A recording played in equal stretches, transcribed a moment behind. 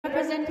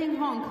representing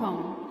Hong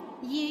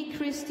Kong,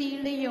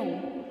 Christy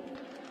LEUNG.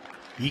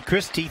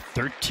 Christy,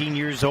 13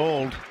 years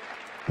old,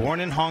 born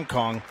in Hong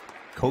Kong,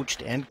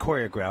 coached and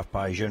choreographed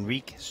by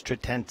Gervais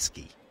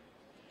Stratansky.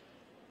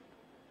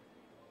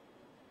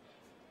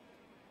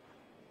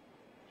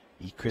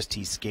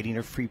 Christy skating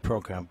her free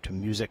program to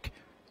music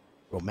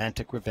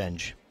Romantic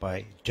Revenge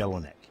by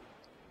Jelinek.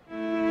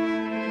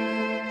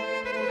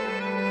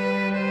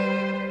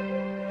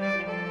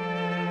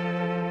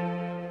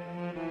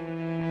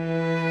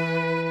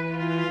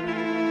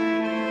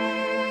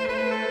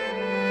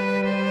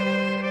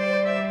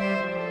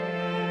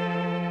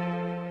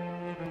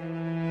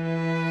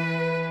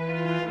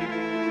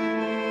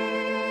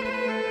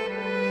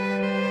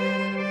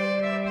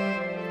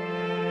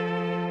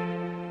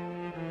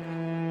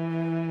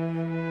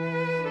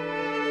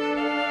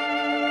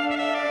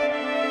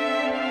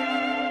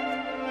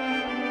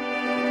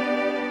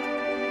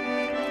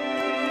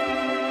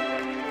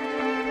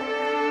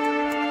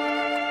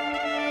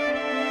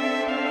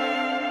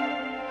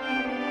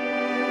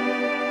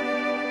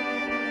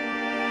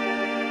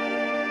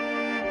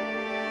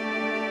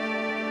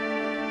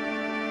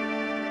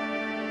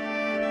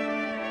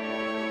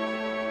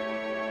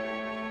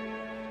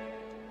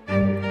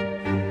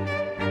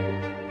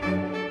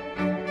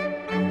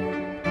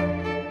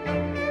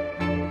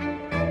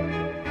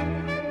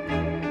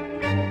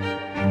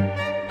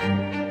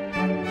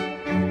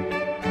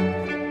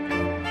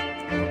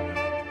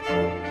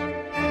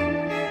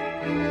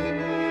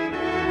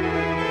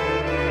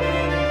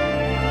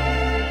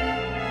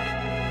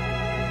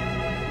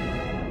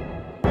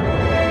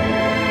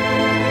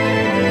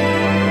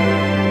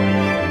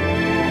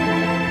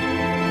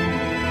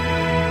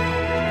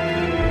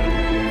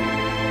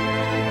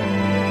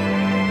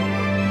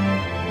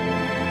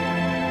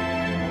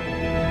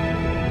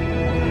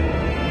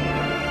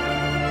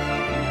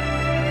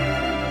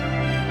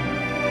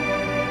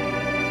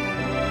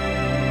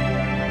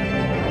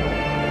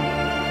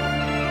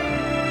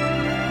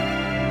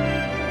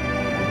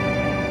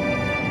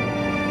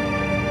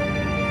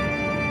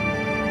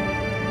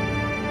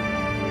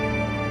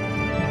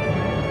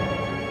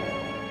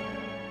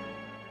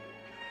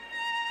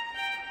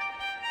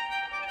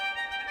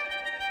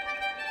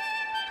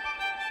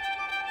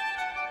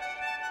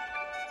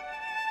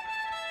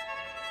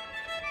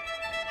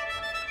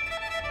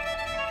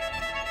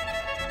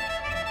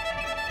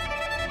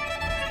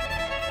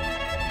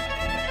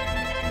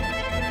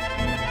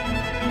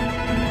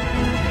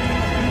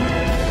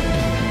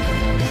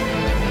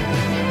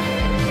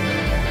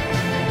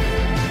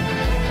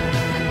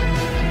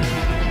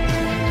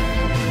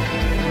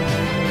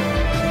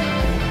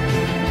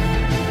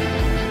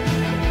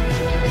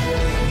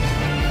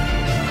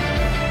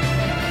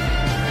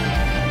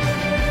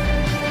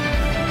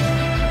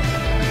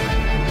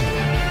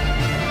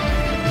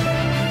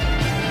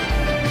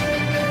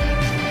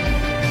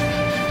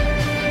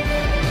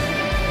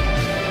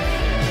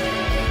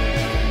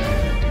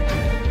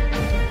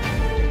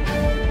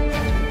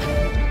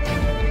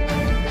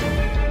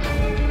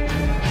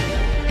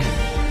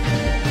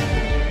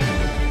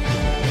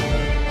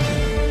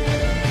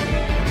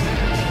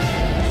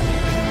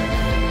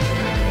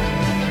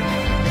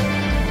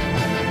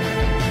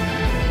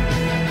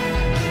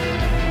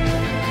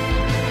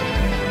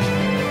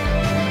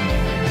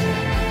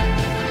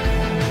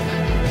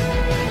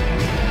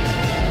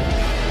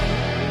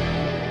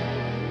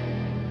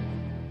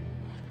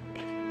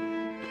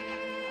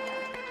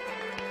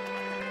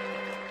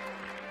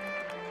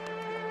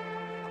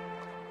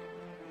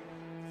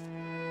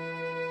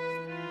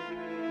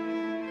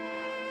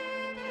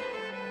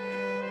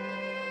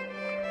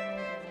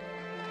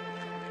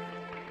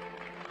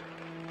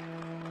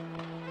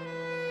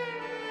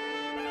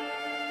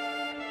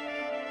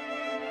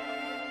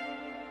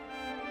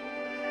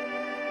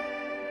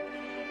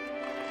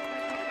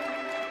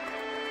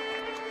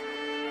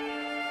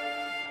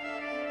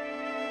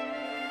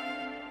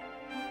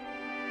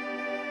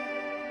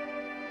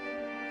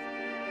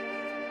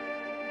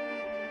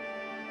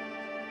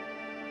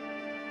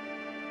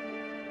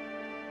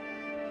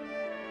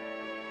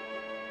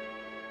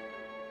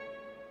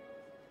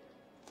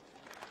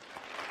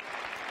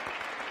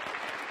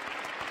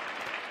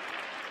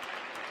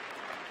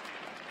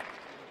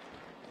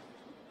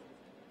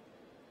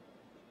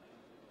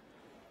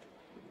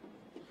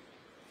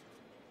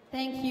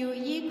 Thank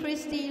you,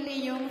 Christy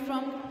LEUNG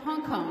from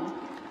Hong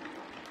Kong.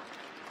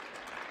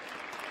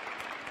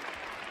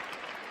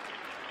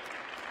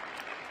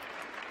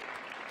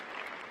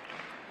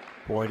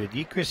 Boy,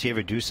 did Christy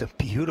ever do some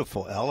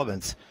beautiful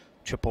elements.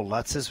 Triple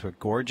Lutzes were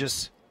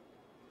gorgeous.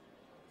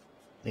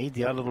 Made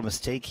the odd little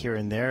mistake here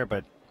and there,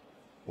 but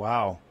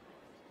wow,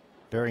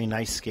 very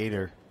nice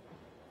skater.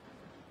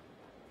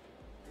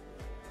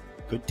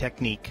 Good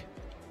technique.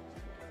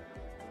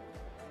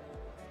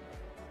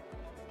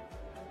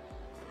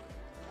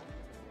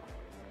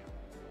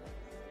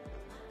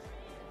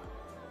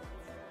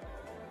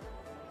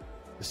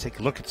 Let's take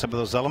a look at some of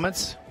those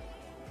elements.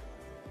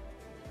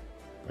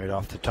 Right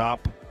off the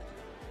top,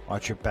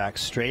 Watch her back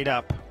straight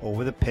up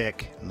over the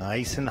pick.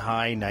 Nice and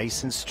high,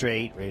 nice and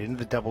straight, right into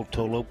the double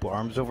toe loop,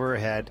 arms over her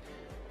head.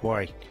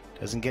 Boy,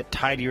 doesn't get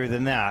tidier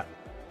than that.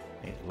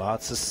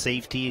 Lots of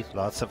safety,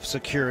 lots of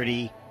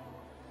security.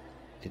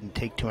 Didn't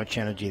take too much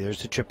energy.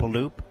 There's the triple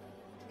loop.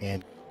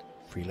 And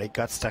free leg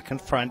got stuck in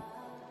front.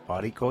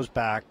 Body goes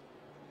back.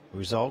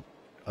 Result,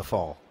 a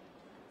fall.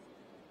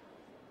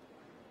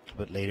 A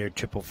bit later,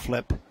 triple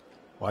flip.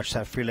 Watch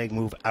that free leg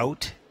move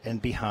out and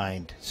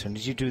behind. As soon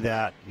as you do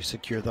that, you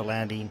secure the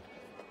landing.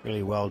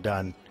 Really well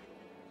done.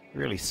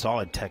 Really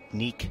solid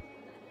technique.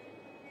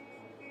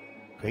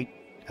 Great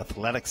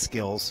athletic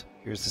skills.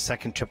 Here's the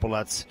second triple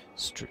Lutz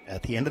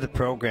at the end of the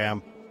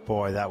program.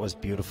 Boy, that was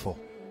beautiful.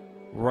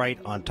 Right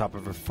on top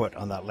of her foot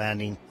on that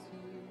landing.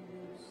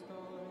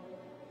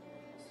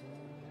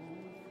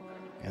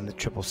 And the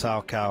triple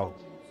Salchow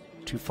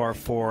too far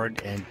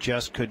forward and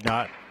just could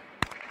not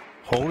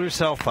hold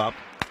herself up,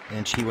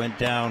 and she went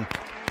down.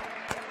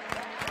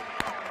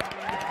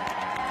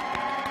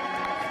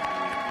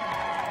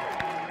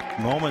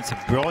 Moments of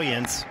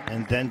brilliance,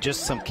 and then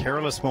just some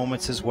careless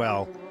moments as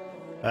well.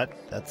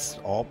 That's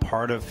all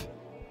part of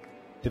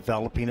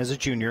developing as a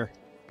junior.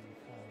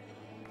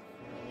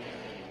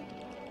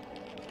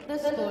 The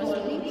scores,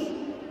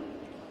 please.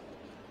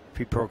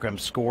 Pre-program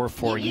score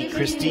for Yi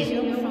Christy,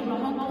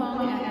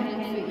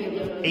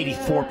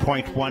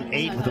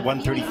 84.18 with a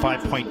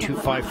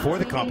 135.25 for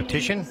the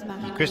competition.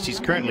 Yi Christy's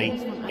currently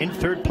in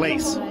third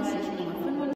place.